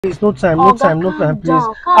It's no time, no time, no time, please.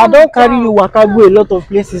 I don't carry you waka go a lot of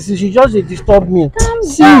places. She just disturb me.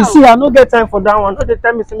 See, I no get time for that one. No, they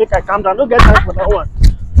tell me to make I calm down. No get time for that one.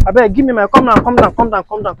 I beg, give me my calm down. Calm down. Calm down.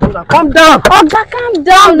 Calm down. Calm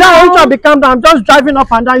down. Which one be calm down? I'm just driving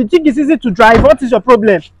up and down. You think it's easy to drive? What is your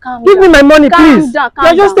problem? Give me my money, please.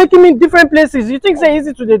 You're just taking me different places. You think it's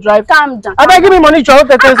easy to drive? Calm down. I beg, give me money. Calm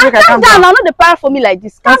down. Calm down. Now, not the power for me like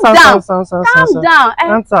this. Calm down. Calm down.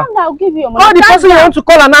 Calm down. I'll give you your money. Call the person you want to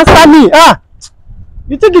call and answer me.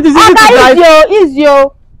 You think it is easy to drive? Easy.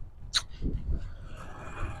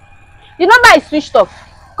 The number is switched off.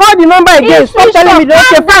 Call the number again. Stop telling me.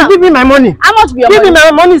 Okay, fine. Give me my money. How much be your money? Give me my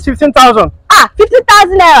money is 15,000.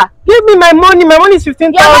 50,000 naira. Give me my money. My money is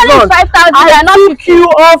 15,000. Your money is 5,000. I took you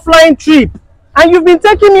offline trip, and you've been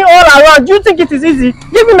taking me all around. Do you think it is easy?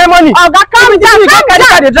 Give me my money. Calm down. Calm down.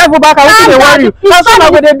 They drive back. I want to worry you. That's what I'm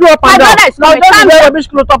going to do up and down. Now don't wear rubbish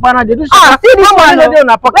clothes up and down. They do shit. See this one.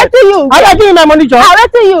 Wait till you. Give me my money, John. Wait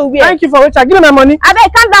till you. Thank you for waiting. Give me my money. I beg,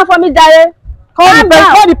 calm down for me, Jare.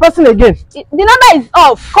 Call the person again. The number is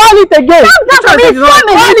off. Call it again. Calm down for me. It's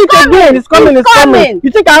coming. Call it again. It's coming. You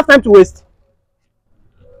think I have time to waste?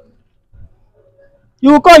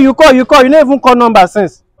 You call. You don't even call number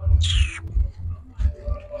since.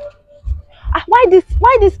 Why this?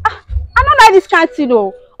 I don't like this kind of thing,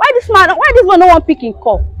 though. Why this one no one picking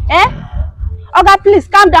call? Oga, please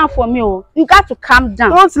calm down for me. You got to calm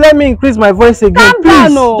down. Don't let me increase my voice again. Calm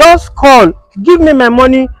please down, just call. Give me my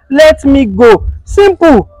money. Let me go.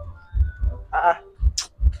 Simple.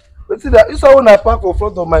 Wait till that. You saw when I park in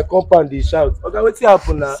front of my compound, they shout. Okay, what's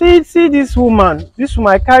happen now? See this woman.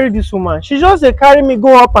 I carry this woman. She just carry me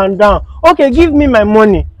go up and down. Okay, give me my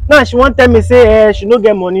money. Now she won't tell me say she no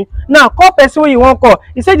get money. Now call person wey you wan call.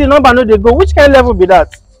 He say the number no dey go. Which kind of level be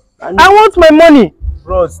that? I want my money.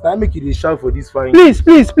 Bros, that make you dey shout for this fine. Please.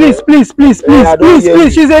 Please.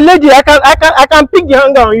 She's a lady. I can pick the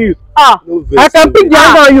anger on you. I can pick the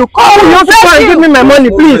anger on you. Call you want to call and give me my money,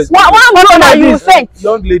 please. What are you saying?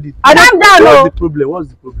 Young lady. Calm down. What's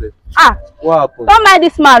the problem? What happened? Don't mind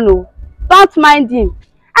this man, no. Don't mind him.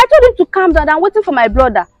 I told him to calm down. I'm waiting for my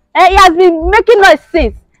brother. He has been making noise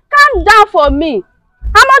since. Calm down for me.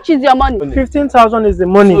 How much is your money? 15,000 is the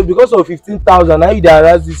money. So because of 15,000, now you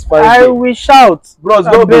harass this fine. I will shout. Bros,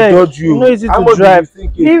 don't be judge you. No easy to drive.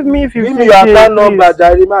 Give me 15,000. Give me your account number,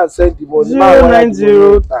 Jarima, and send the money.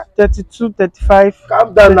 090 32 35.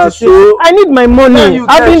 Calm down now, so. I need my money.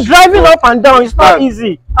 I've been driving up and down. It's not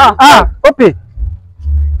easy. Okay.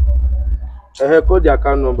 Call the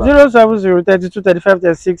account number. 070 32 35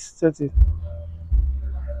 36 30.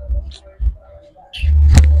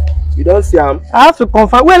 You don't see him. I have to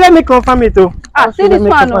confirm. Wait, let me confirm it too. See this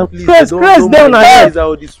one. Grace down ahead.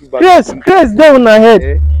 Grace down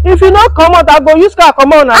ahead. If you not come out, I go use car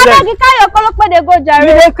come on ahead. I beg, carry your color where they go, Jare.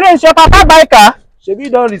 You dey craze, your papa buy car. Shebi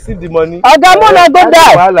don't receive the money. Oga, Mona go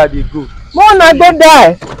die. Mona go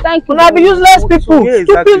die. Thank you. Una be useless people.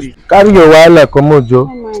 Exactly. Carry your wahala come on, Joe.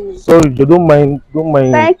 Sorry, Joe, don't mind.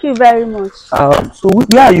 Thank you very much. So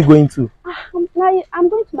where are you going to? I'm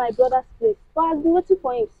going to my brother's place, but I've been waiting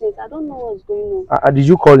for him since. I don't know what's going on. Did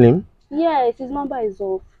you call him? Yes, his number is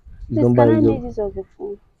off. His number is off. This off the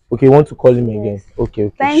phone. Okay, you want to call him again?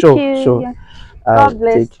 Okay. Thank you. Sure. Yeah. God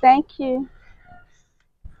bless. Thank you.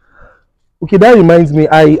 Okay, that reminds me.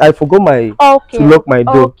 I forgot to lock my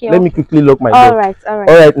door. Okay, Let me quickly lock my door. All right. All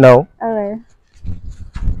right now. All right.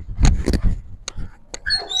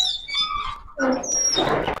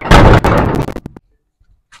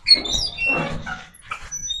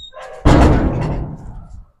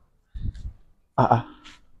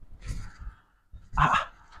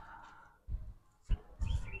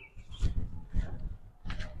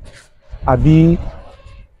 Abi.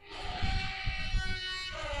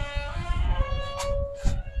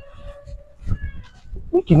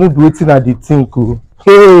 Make you no be waiting at the thing, oh.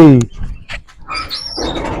 Hey.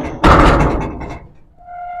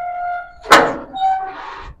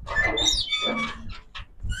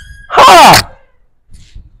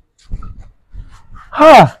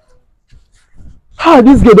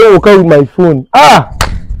 This girl don't walk out with my phone.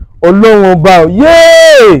 Ọlọ́run ọba.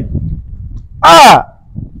 Yay!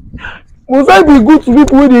 Must I be good to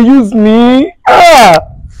people when they use me?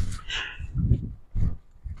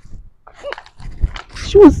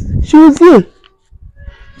 She was here.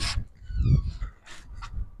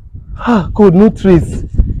 God, no trace.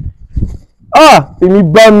 Èmi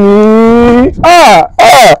bá mi.